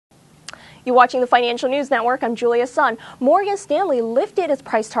You're watching the Financial News Network. I'm Julia Sun. Morgan Stanley lifted its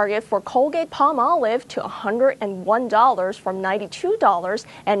price target for Colgate-Palmolive to $101 from $92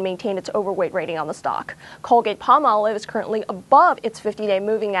 and maintained its overweight rating on the stock. Colgate-Palmolive is currently above its 50-day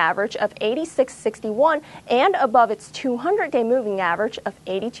moving average of 86.61 and above its 200-day moving average of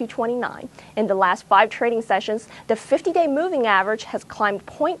 82.29. In the last 5 trading sessions, the 50-day moving average has climbed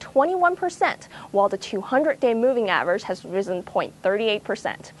 0.21%, while the 200-day moving average has risen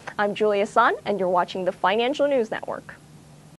 0.38%. I'm Julia Sun, and you're watching the Financial News Network.